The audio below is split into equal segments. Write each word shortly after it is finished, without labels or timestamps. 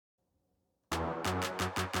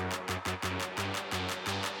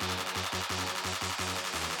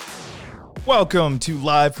Welcome to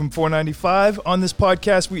Live from 495. On this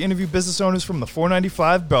podcast, we interview business owners from the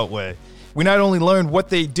 495 Beltway. We not only learn what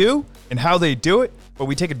they do and how they do it, but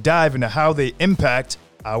we take a dive into how they impact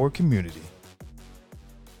our community.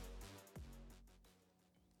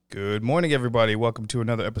 Good morning, everybody. Welcome to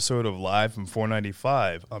another episode of Live from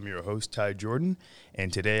 495. I'm your host, Ty Jordan,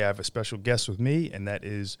 and today I have a special guest with me, and that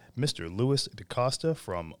is Mr. Louis DaCosta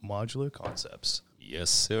from Modular Concepts. Yes,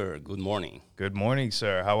 sir. Good morning. Good morning,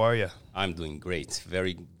 sir. How are you? I'm doing great.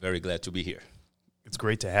 Very, very glad to be here. It's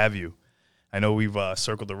great to have you. I know we've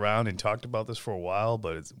circled around and talked about this for a while,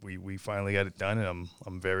 but we finally got it done, and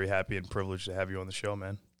I'm very happy and privileged to have you on the show,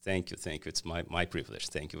 man. Thank you. It's my privilege.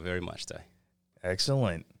 Thank you very much, Ty.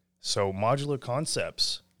 Excellent. So Modular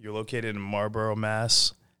Concepts, you're located in Marlborough,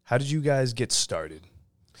 Mass. How did you guys get started?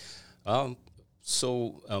 Modular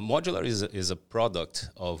is a product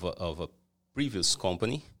of a previous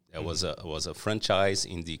company that was a franchise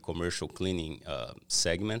in the commercial cleaning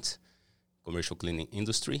segment, commercial cleaning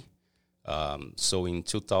industry. So in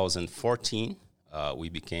 2014, we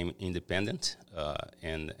became independent,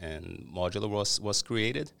 and Modular was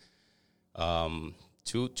created to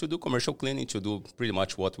do commercial cleaning, to do pretty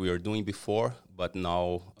much what we were doing before, but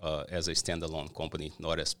now as a standalone company,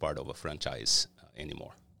 not as part of a franchise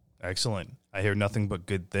anymore. Excellent. I hear nothing but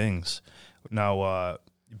good things. Now,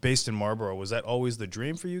 based in Marlborough, was that always the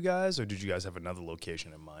dream for you guys, or did you guys have another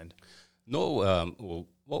location in mind? No,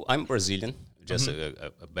 well, I'm Brazilian, just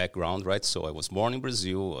a background, right? So I was born in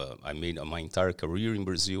Brazil. I made my entire career in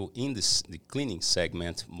Brazil in the cleaning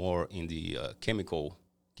segment, more in the chemical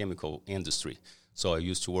industry. So I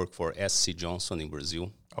used to work for SC Johnson in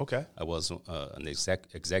Brazil. Okay. I was an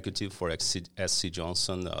executive for SC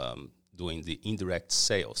Johnson, doing the indirect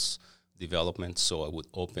sales development. So I would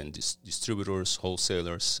open distributors,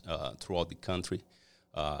 wholesalers throughout the country,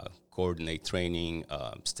 coordinate training,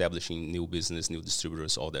 establishing new business, new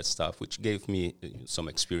distributors, all that stuff, which gave me some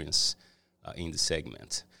experience in the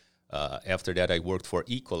segment. After that, I worked for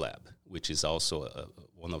Ecolab, which is also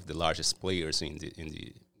one of the largest players in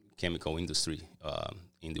the chemical industry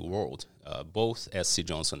in the world, both SC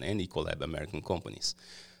Johnson and Ecolab, American companies.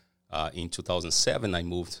 In 2007, I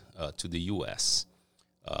moved to the U.S.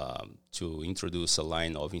 To introduce a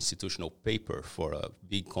line of institutional paper for a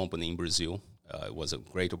big company in Brazil. It was a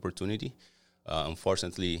great opportunity.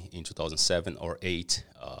 Unfortunately, in 2007 or 2008,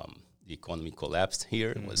 the economy collapsed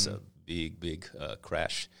here. It was a big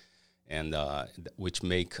crash, and which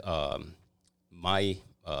make the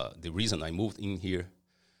reason I moved in here.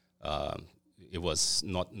 It was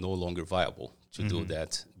no longer viable to do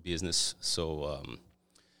that business. So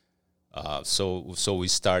we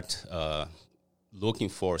start looking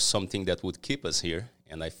for something that would keep us here,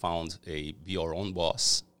 and I found a Be Our Own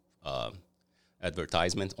Boss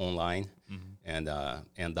advertisement online, and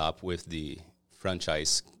end up with the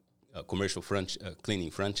franchise, commercial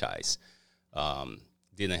cleaning franchise.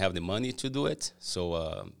 Didn't have the money to do it,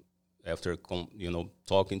 so after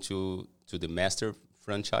talking to the master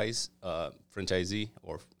franchisee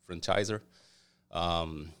or franchiser,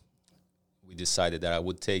 we decided that I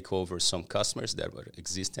would take over some customers that were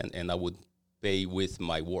existent, and I would pay with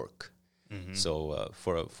my work. So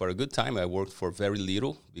for a good time, I worked for very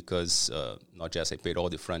little because not just I paid all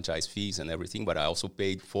the franchise fees and everything, but I also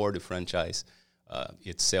paid for the franchise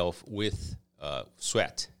itself with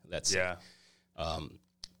sweat, let's say.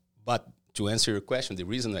 But to answer your question, the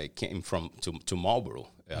reason I came to Marlborough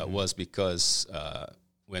was because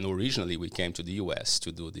when originally we came to the U.S.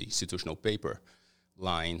 to do the institutional paper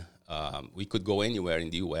line, we could go anywhere in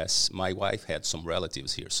the U.S. My wife had some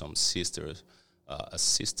relatives here, some sisters, a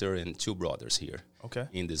sister and two brothers here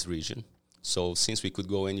in this region. So since we could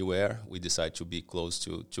go anywhere, we decided to be close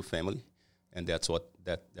to family, and that's what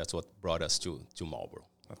brought us to Marlborough.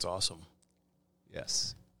 That's awesome.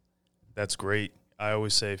 Yes. That's great. I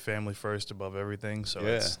always say family first above everything. So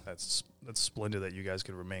that's splendid that you guys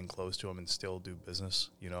could remain close to them and still do business,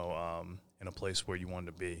 in a place where you wanted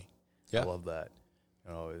to be. Yeah. I love that.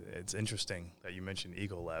 It's interesting that you mentioned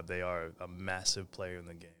Ecolab. They are a massive player in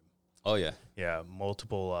the game. Oh, yeah. Yeah,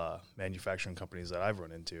 multiple manufacturing companies that I've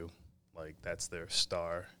run into, like that's their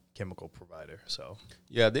star chemical provider. So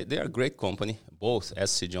yeah, they are a great company. Both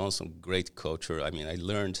SC Johnson, great culture. I mean, I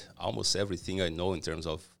learned almost everything I know in terms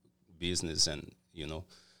of business and,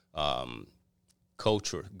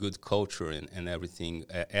 culture, good culture and everything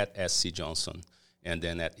at SC Johnson. And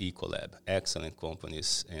then at Ecolab, excellent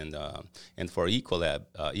companies. And for Ecolab,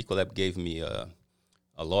 Ecolab gave me a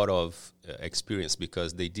lot of experience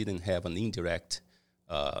because they didn't have an indirect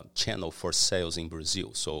channel for sales in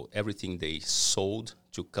Brazil. So everything they sold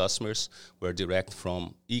to customers were direct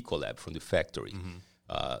from Ecolab, from the factory.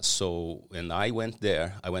 So when I went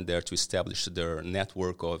there to establish their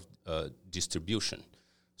network of distribution.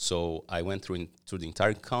 So I went through the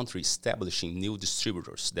entire country establishing new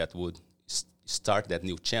distributors that would start that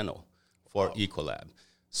new channel for Ecolab.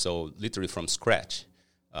 So literally from scratch.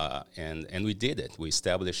 And we did it. We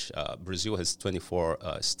established, Brazil has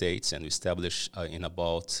 24 states, and we established in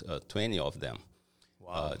about 20 of them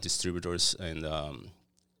distributors, and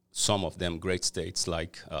some of them great states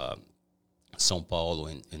like São Paulo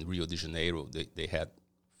and Rio de Janeiro. They had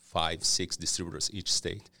 5-6 distributors each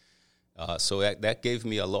state. So that gave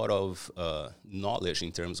me a lot of knowledge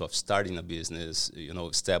in terms of starting a business,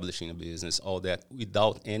 establishing a business, all that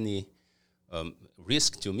without any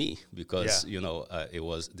risk to me, because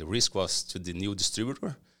the risk was to the new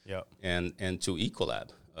distributor and to Ecolab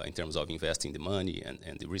in terms of investing the money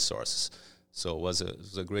and the resources. So it was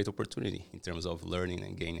a great opportunity in terms of learning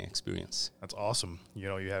and gaining experience. That's awesome. You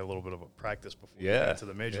had a little bit of a practice before you got to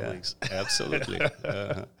the major leagues. Absolutely.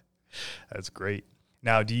 That's great.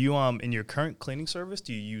 Now, do you in your current cleaning service,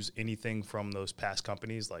 do you use anything from those past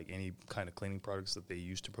companies, like any kind of cleaning products that they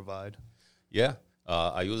used to provide? Yeah.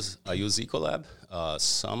 I use Ecolab,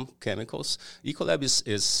 some chemicals. Ecolab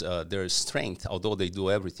is their strength, although they do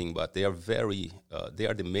everything, but they are they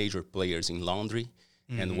are the major players in laundry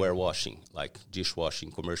and warewashing, like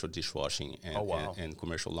dishwashing, commercial dishwashing, and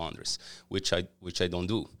commercial laundries, which I don't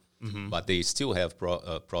do. But they still have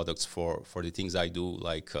products for the things I do,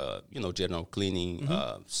 like general cleaning,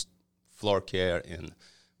 floor care,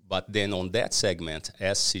 but then on that segment,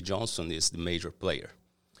 SC Johnson is the major player.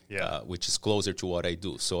 Which is closer to what I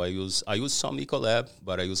do. So I use some Ecolab,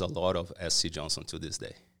 but I use a lot of SC Johnson to this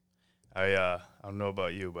day. I don't know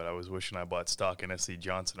about you, but I was wishing I bought stock in SC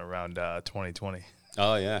Johnson around 2020.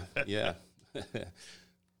 Oh yeah.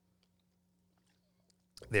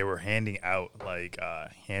 They were handing out like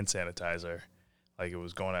hand sanitizer, like it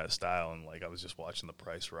was going out of style, and like I was just watching the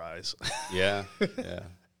price rise. Yeah. It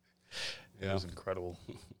was incredible.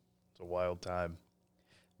 It's a wild time.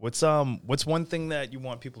 What's one thing that you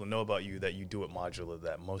want people to know about you that you do at Modular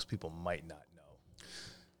that most people might not know?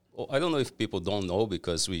 Well, I don't know if people don't know,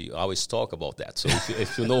 because we always talk about that. So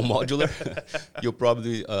if you know Modular, you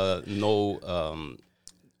probably know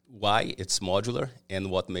why it's Modular and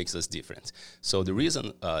what makes us different. So the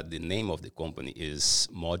reason the name of the company is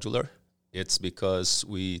Modular, it's because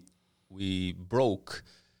we broke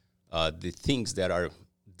the things that are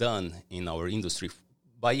done in our industry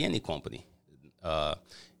by any company.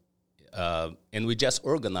 And we just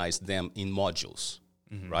organize them in modules,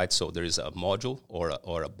 right? So there is a module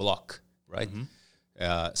or a block, right?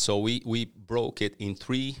 So we broke it in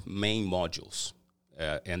 3 main modules,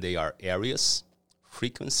 and they are areas,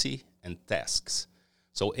 frequency, and tasks.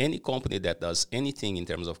 So any company that does anything in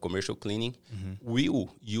terms of commercial cleaning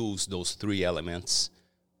will use those 3 elements,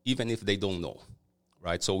 even if they don't know,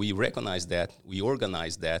 right? So we recognize that, we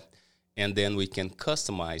organize that, and then we can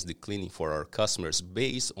customize the cleaning for our customers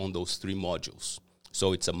based on those 3 modules.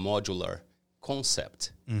 So it's a modular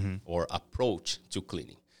concept or approach to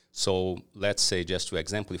cleaning. So let's say, just to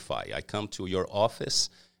exemplify, I come to your office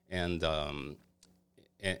and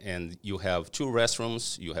you have 2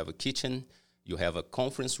 restrooms, you have a kitchen, you have a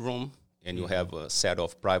conference room, and you have a set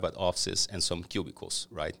of private offices and some cubicles,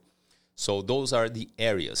 right? So those are the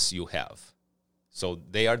areas you have. So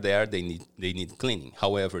they are there, they need cleaning.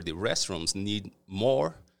 However, the restrooms need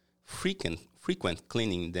more frequent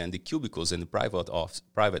cleaning than the cubicles and the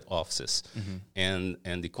private offices and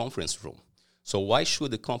the conference room. So why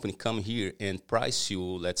should the company come here and price you,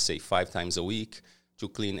 let's say, 5 times a week to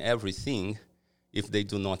clean everything if they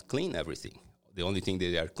do not clean everything? The only thing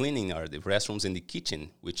they are cleaning are the restrooms and the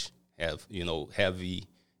kitchen, which have heavy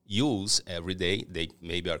use every day. They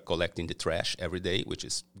maybe are collecting the trash every day, which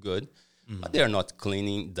is good. But they are not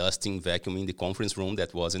cleaning, dusting, vacuuming the conference room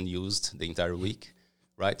that wasn't used the entire week,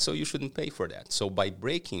 right? So you shouldn't pay for that. So by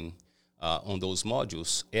breaking on those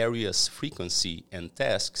modules, areas, frequency, and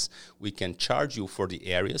tasks, we can charge you for the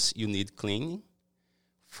areas you need cleaning,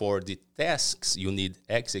 for the tasks you need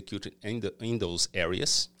executed in those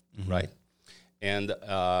areas, right? And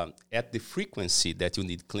at the frequency that you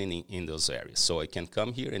need cleaning in those areas. So I can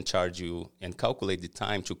come here and charge you and calculate the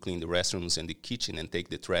time to clean the restrooms and the kitchen and take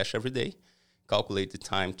the trash every day, calculate the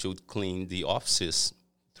time to clean the offices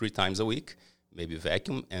 3 times a week, maybe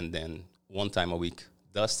vacuum, and then 1 time a week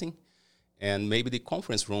dusting, and maybe the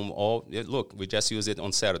conference room, look, we just use it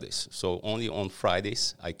on Saturdays. So only on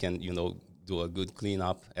Fridays I can, do a good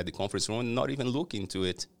cleanup at the conference room and not even look into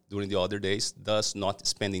it during the other days, thus not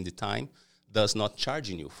spending the time, thus not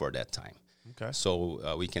charging you for that time. Okay.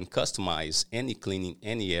 So we can customize any cleaning,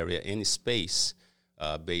 any area, any space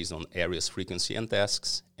based on areas, frequency, and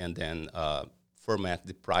tasks, and then format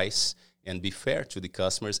the price and be fair to the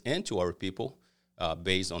customers and to our people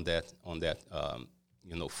based on that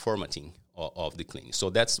formatting of the cleaning. So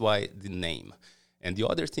that's why the name. And the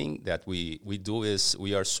other thing that we do is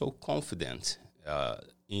we are so confident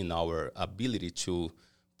in our ability to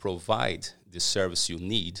provide the service you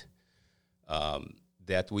need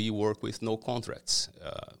that we work with no contracts.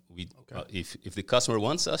 If the customer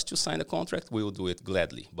wants us to sign a contract, we will do it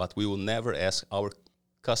gladly. But we will never ask our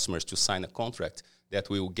customers to sign a contract that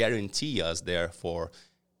will guarantee us there for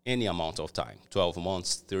any amount of time, 12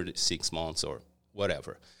 months, 36 months, or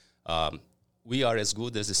whatever. We are as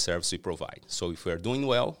good as the service we provide. So if we are doing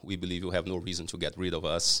well, we believe you have no reason to get rid of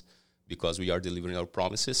us because we are delivering our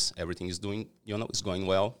promises. Everything is is going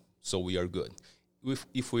well, so we are good.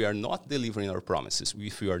 If we are not delivering our promises,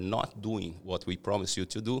 if we are not doing what we promise you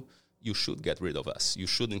to do, you should get rid of us. You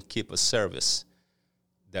shouldn't keep a service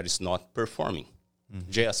that is not performing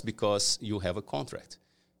just because you have a contract.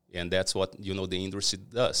 And that's what, the industry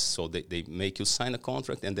does. So they make you sign a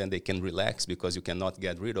contract and then they can relax because you cannot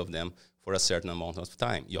get rid of them for a certain amount of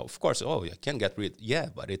time. Of course, you can get rid. Yeah,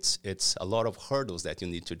 but it's a lot of hurdles that you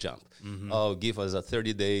need to jump. Give us a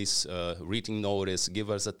 30 days written notice. Give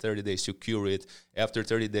us a 30 days to cure it. After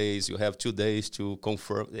 30 days, you have 2 days to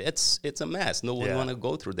confirm. It's a mess. No one want to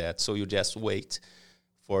go through that. So you just wait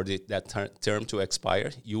for that term to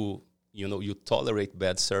expire. You tolerate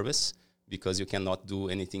bad service because you cannot do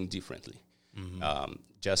anything differently.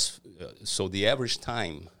 So the average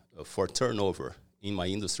time for turnover in my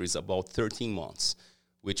industry is about 13 months,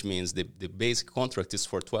 which means the basic contract is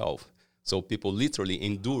for 12. So people literally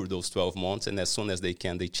endure those 12 months, and as soon as they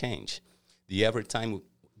can, they change. The average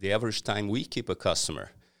time we keep a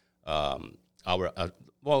customer,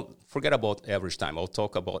 forget about average time. I'll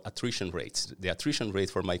talk about attrition rates. The attrition rate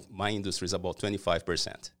for my industry is about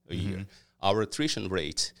 25% a year. Our attrition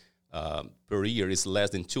rate per year is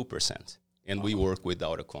less than 2%, and we work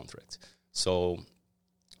without a contract. So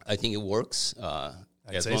I think it works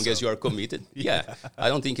as long as you are committed. I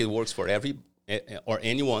don't think it works for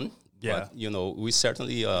anyone. But, we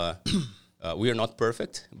certainly, we are not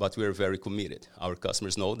perfect, but we are very committed. Our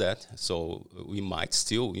customers know that. So we might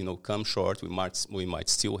still, come short. We might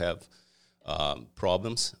still have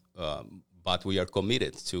problems, but we are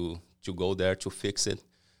committed to go there to fix it.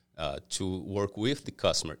 To work with the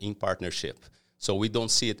customer in partnership. So we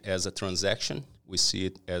don't see it as a transaction. We see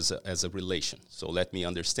it as a relation. So let me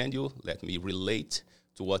understand you. Let me relate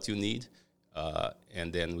to what you need.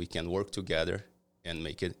 And then we can work together and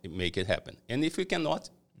make it happen. And if we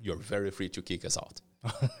cannot, you're very free to kick us out.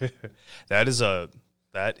 That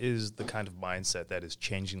is the kind of mindset that is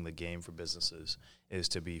changing the game for businesses, is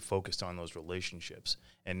to be focused on those relationships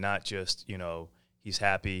and not just, he's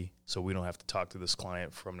happy, so we don't have to talk to this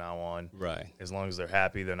client from now on. Right. As long as they're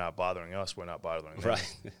happy, they're not bothering us, we're not bothering them.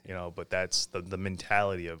 Right. But that's the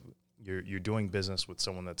mentality of you're doing business with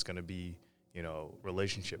someone that's going to be,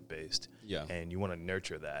 relationship based. Yeah. And you want to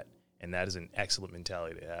nurture that. And that is an excellent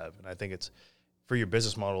mentality to have. And I think it's, for your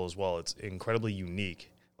business model as well, it's incredibly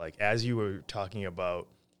unique. Like, as you were talking about,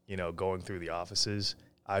 going through the offices,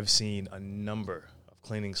 I've seen a number of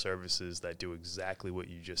cleaning services that do exactly what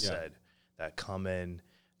you just said. That come in,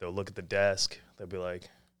 they'll look at the desk, they'll be like,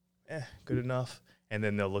 good enough. And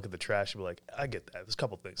then they'll look at the trash and be like, I get that. There's a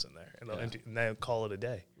couple things in there. And they'll empty, and they'll call it a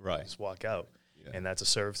day. Right. Just walk out. Yeah. And that's a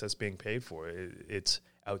service that's being paid for. It's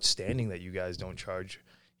outstanding that you guys don't charge,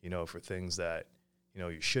 for things that,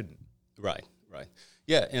 you shouldn't. Right.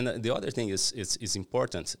 Yeah, and the other thing is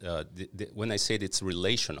important. When I said it's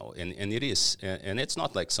relational, and it is, and it's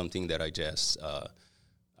not like something that I just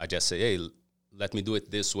say, hey, let me do it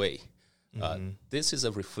this way. This is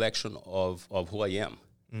a reflection of who I am,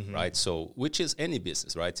 right? So, which is any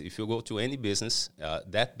business, right? If you go to any business,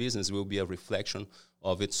 that business will be a reflection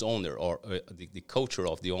of its owner, or the culture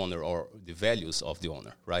of the owner, or the values of the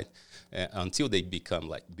owner, right? Until they become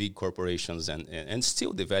like big corporations, and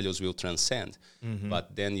still the values will transcend.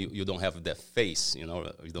 But then you don't have that face, you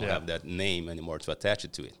don't have that name anymore to attach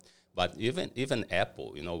it to it. But even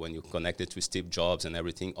Apple, when you connect it to Steve Jobs and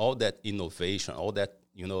everything, all that innovation, all that,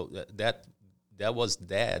 that was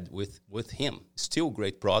dead with him. Still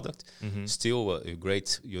great product, still a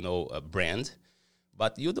great, brand.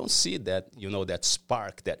 But you don't see that, that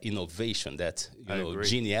spark, that innovation, that,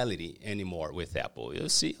 geniality anymore with Apple. You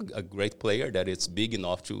see a great player that it's big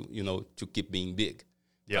enough to, to keep being big,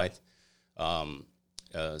 right?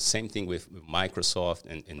 Same thing with Microsoft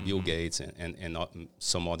and Bill Gates and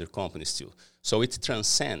some other companies too. So it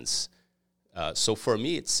transcends. So for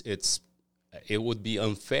me, it would be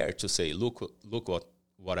unfair to say, look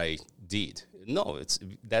what I did. No,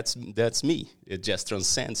 that's me. It just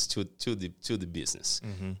transcends to the business.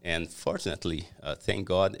 Mm-hmm. And fortunately, thank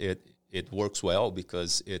God, it works well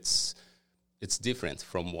because it's different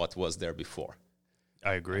from what was there before.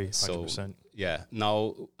 I agree, 100%. So, yeah.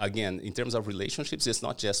 Now, again, in terms of relationships, it's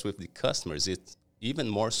not just with the customers. It's even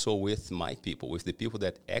more so with my people, with the people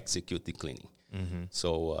that execute the cleaning. Mm-hmm.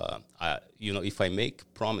 So, if I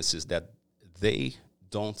make promises that they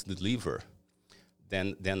don't deliver,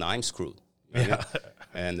 then I'm screwed. Yeah.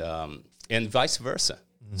 And vice versa.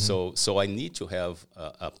 Mm-hmm. So I need to have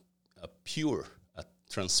a pure, a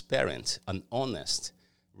transparent, an honest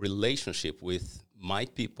relationship with my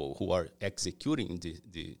people who are executing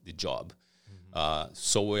the job. Mm-hmm.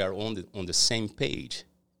 So we are on the same page,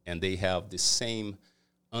 and they have the same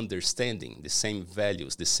understanding, the same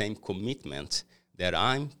values, the same commitment that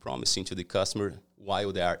I'm promising to the customer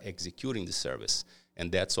while they are executing the service.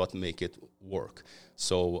 And that's what make it work.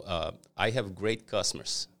 So I have great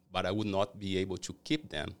customers, but I would not be able to keep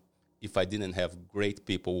them if I didn't have great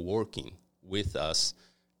people working with us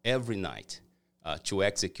every night to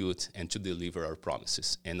execute and to deliver our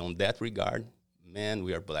promises. And on that regard, man,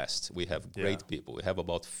 we are blessed. We have great people. We have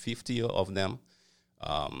about 50 of them,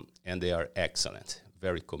 and they are excellent,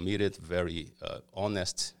 very committed, very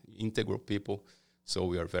honest, integral people. So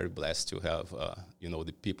we are very blessed to have,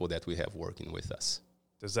 the people that we have working with us.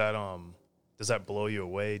 Does that blow you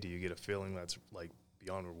away? Do you get a feeling that's like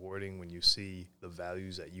beyond rewarding when you see the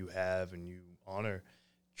values that you have and you honor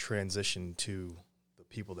transition to the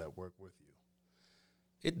people that work with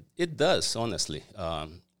you? It does, honestly.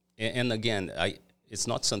 And again, it's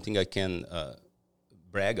not something I can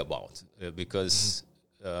brag about because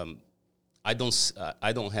I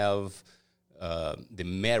don't have the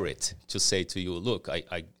merit to say to you, look,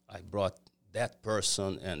 I brought that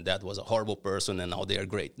person and that was a horrible person and now they are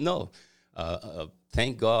great. No,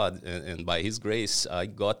 thank God and by His grace, I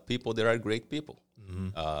got people that are great people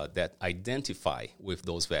that identify with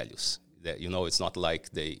those values. That, it's not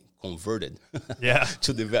like they converted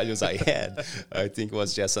to the values I had. I think it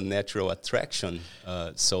was just a natural attraction.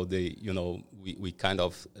 So they, we kind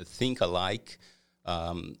of think alike.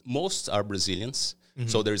 Most are Brazilians. Mm-hmm.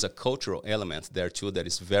 So there is a cultural element there too that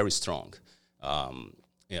is very strong.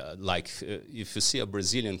 If you see a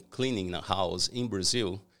Brazilian cleaning a house in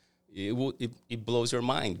Brazil, it blows your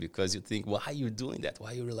mind because you think, why are you doing that?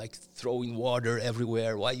 Why are you throwing water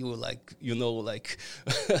everywhere? Why are you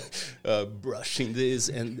brushing this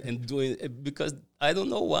and doing it? Because I don't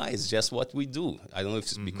know why. It's just what we do. I don't know if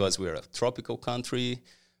it's because we're a tropical country,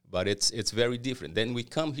 but it's very different. Then we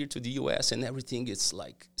come here to the U.S. and everything is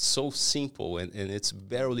so simple and it's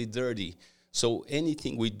barely dirty. So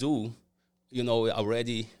anything we do,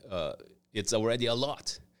 already it's already a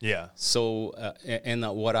lot. Yeah. So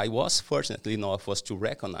what I was fortunately enough was to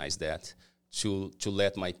recognize that, to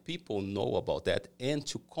let my people know about that, and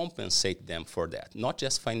to compensate them for that, not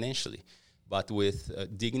just financially, but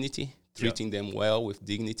with dignity, treating them well with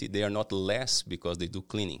dignity. They are not less because they do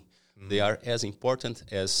cleaning. Mm-hmm. They are as important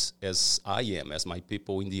as I am, as my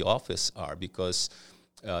people in the office are, because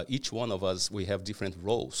each one of us, we have different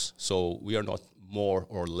roles. So we are not more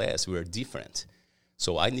or less, we are different.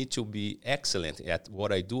 So I need to be excellent at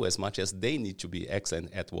what I do as much as they need to be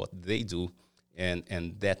excellent at what they do.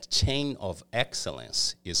 And that chain of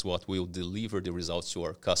excellence is what will deliver the results to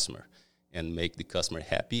our customer and make the customer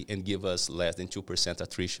happy and give us less than 2%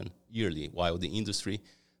 attrition yearly, while the industry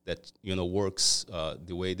that works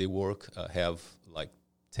the way they work have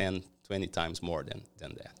 10, 20 times more than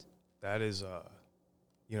that. That is,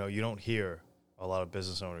 you don't hear a lot of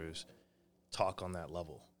business owners talk on that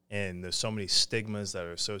level. And there's so many stigmas that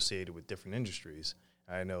are associated with different industries.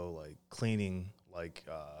 I know, cleaning, like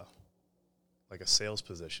a sales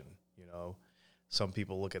position. Some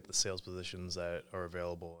people look at the sales positions that are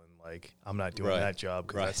available and I'm not doing that job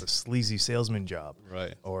because that's a sleazy salesman job.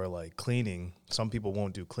 Right. Or cleaning. Some people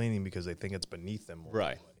won't do cleaning because they think it's beneath them.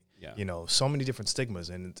 Right. Yeah. So many different stigmas,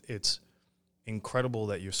 and it's incredible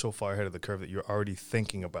that you're so far ahead of the curve that you're already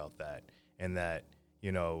thinking about that, and that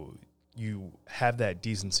you have that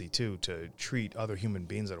decency too to treat other human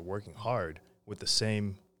beings that are working hard with the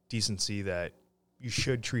same decency that you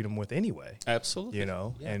should treat them with anyway. Absolutely.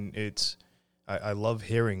 Yeah. And it's, I love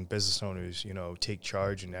hearing business owners, take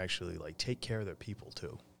charge and actually take care of their people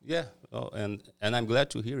too. Yeah. Oh, and I'm glad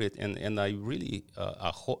to hear it. And I really,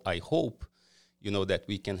 I hope, that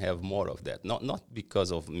we can have more of that. Not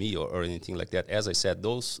because of me or anything like that. As I said,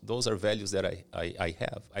 those are values that I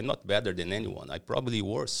have. I'm not better than anyone. I'm probably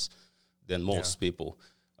worse than most people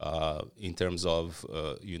in terms of,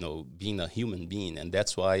 being a human being. And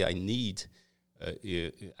that's why I need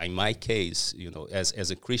in my case,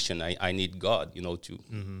 as a Christian, I need God,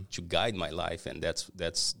 to guide my life, and that's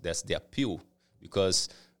the appeal, because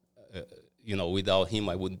without Him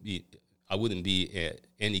I wouldn't be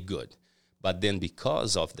any good. But then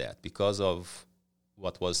because of that, because of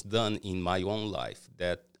what was done in my own life,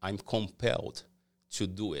 that I'm compelled to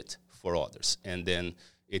do it for others, and then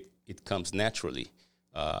it comes naturally.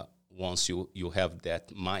 Once you have that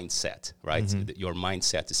mindset, right? Mm-hmm. Your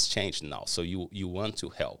mindset is changed now. So you want to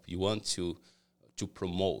help, you want to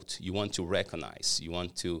promote, you want to recognize, you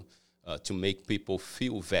want to make people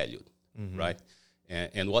feel valued, mm-hmm. right?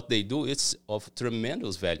 And what they do is of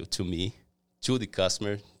tremendous value to me, to the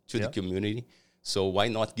customer, to the community. So why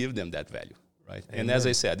not give them that value, right? Amen. And as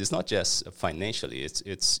I said, it's not just financially.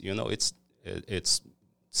 It's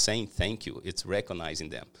saying thank you. It's recognizing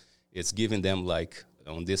them. It's giving them, like,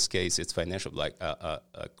 in this case, it's financial, like a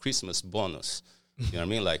Christmas bonus. You know what I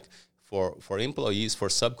mean? Like for employees, for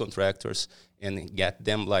subcontractors, and get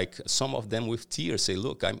them, like, some of them with tears, say,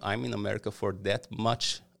 look, I'm in America for that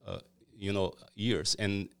much, years,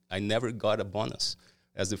 and I never got a bonus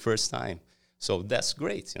as the first time. So that's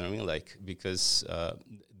great, you know what I mean? Like, because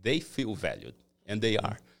they feel valued, and they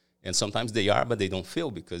are. And sometimes they are, but they don't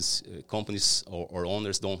feel, because companies or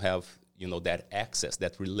owners don't have, that access,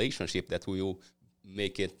 that relationship that will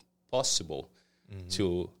make it possible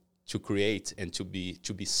mm-hmm. to create and to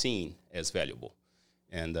be seen as valuable.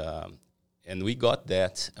 And we got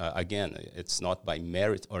that, again, it's not by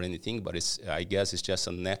merit or anything, but I guess it's just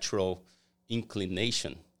a natural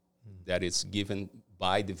inclination mm-hmm. that is given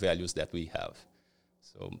by the values that we have.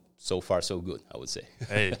 So far, so good, I would say.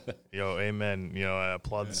 Hey, amen. I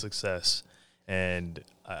applaud the success, and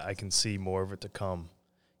I can see more of it to come.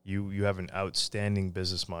 You have an outstanding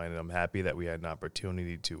business mind, and I'm happy that we had an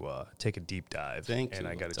opportunity to take a deep dive. Thank you. And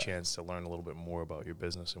I got a chance to learn a little bit more about your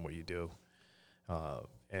business and what you do.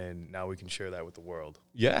 And now we can share that with the world.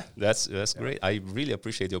 Yeah, that's great. I really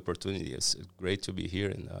appreciate the opportunity. It's great to be here,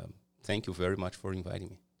 and thank you very much for inviting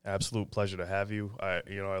me. Absolute pleasure to have you. I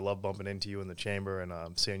love bumping into you in the chamber, and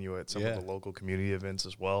seeing you at some of the local community events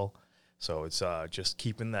as well. So it's just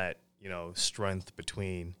keeping that, strength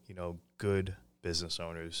between, good business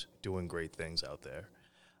owners doing great things out there.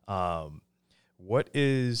 Do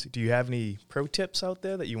you have any pro tips out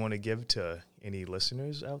there that you want to give to any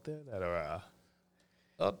listeners out there that are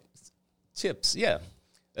tips? Yeah.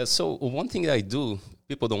 So one thing I do,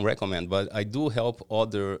 people don't recommend, but I do help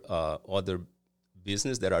other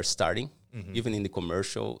business that are starting, mm-hmm. even in the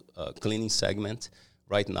commercial cleaning segment.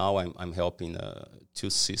 Right now, I'm helping two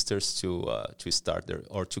sisters to start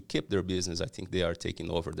to keep their business. I think they are taking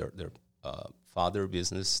over their father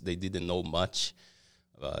business. They didn't know much,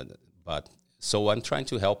 but so I'm trying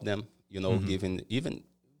to help them. Mm-hmm. Giving even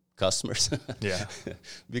customers,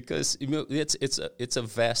 because it's a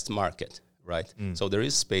vast market, right? Mm. So there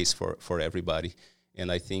is space for everybody, and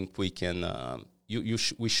I think we can.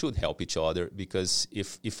 We should help each other, because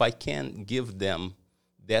if I can give them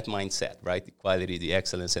that mindset, right, the quality, the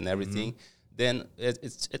excellence, and everything, mm-hmm. then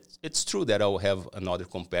it's true that I'll have another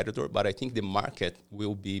competitor, but I think the market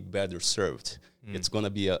will be better served. Mm. It's going to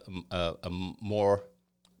be a more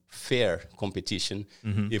fair competition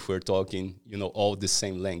mm-hmm. if we're talking, all the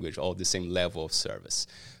same language, all the same level of service.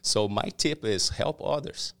 So my tip is help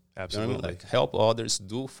others. Absolutely. Like, help others,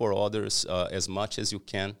 do for others as much as you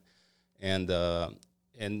can. And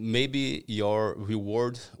maybe your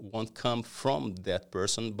reward won't come from that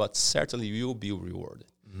person, but certainly you'll be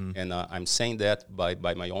rewarded. Mm-hmm. And I'm saying that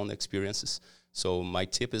by my own experiences. So my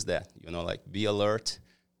tip is that, be alert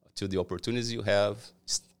to the opportunities you have,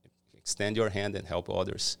 extend your hand and help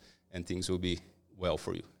others, and things will be well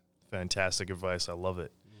for you. Fantastic advice. I love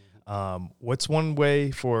it. Mm-hmm. What's one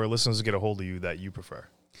way for listeners to get a hold of you that you prefer?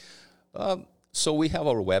 So we have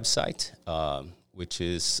our website, which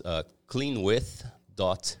is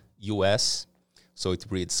cleanwith.us. So it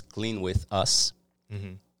reads Clean With Us.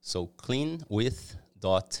 Mm-hmm. So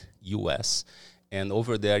cleanwith.us. And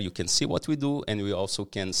over there you can see what we do, and we also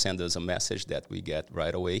can send us a message that we get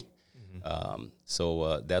right away. Mm-hmm.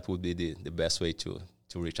 So that would be the best way to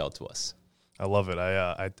reach out to us. I love it.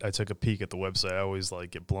 I took a peek at the website. I always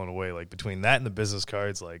get blown away. Between that and the business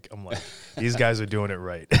cards, I'm like, these guys are doing it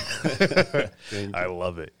right. I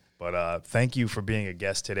love it. But thank you for being a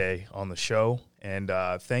guest today on the show. And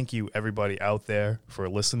thank you, everybody out there, for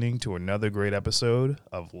listening to another great episode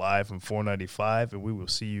of Live from 495. And we will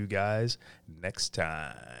see you guys next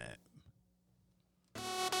time.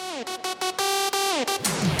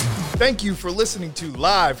 Thank you for listening to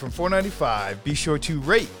Live from 495. Be sure to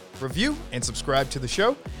rate, review, and subscribe to the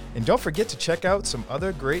show. And don't forget to check out some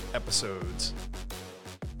other great episodes.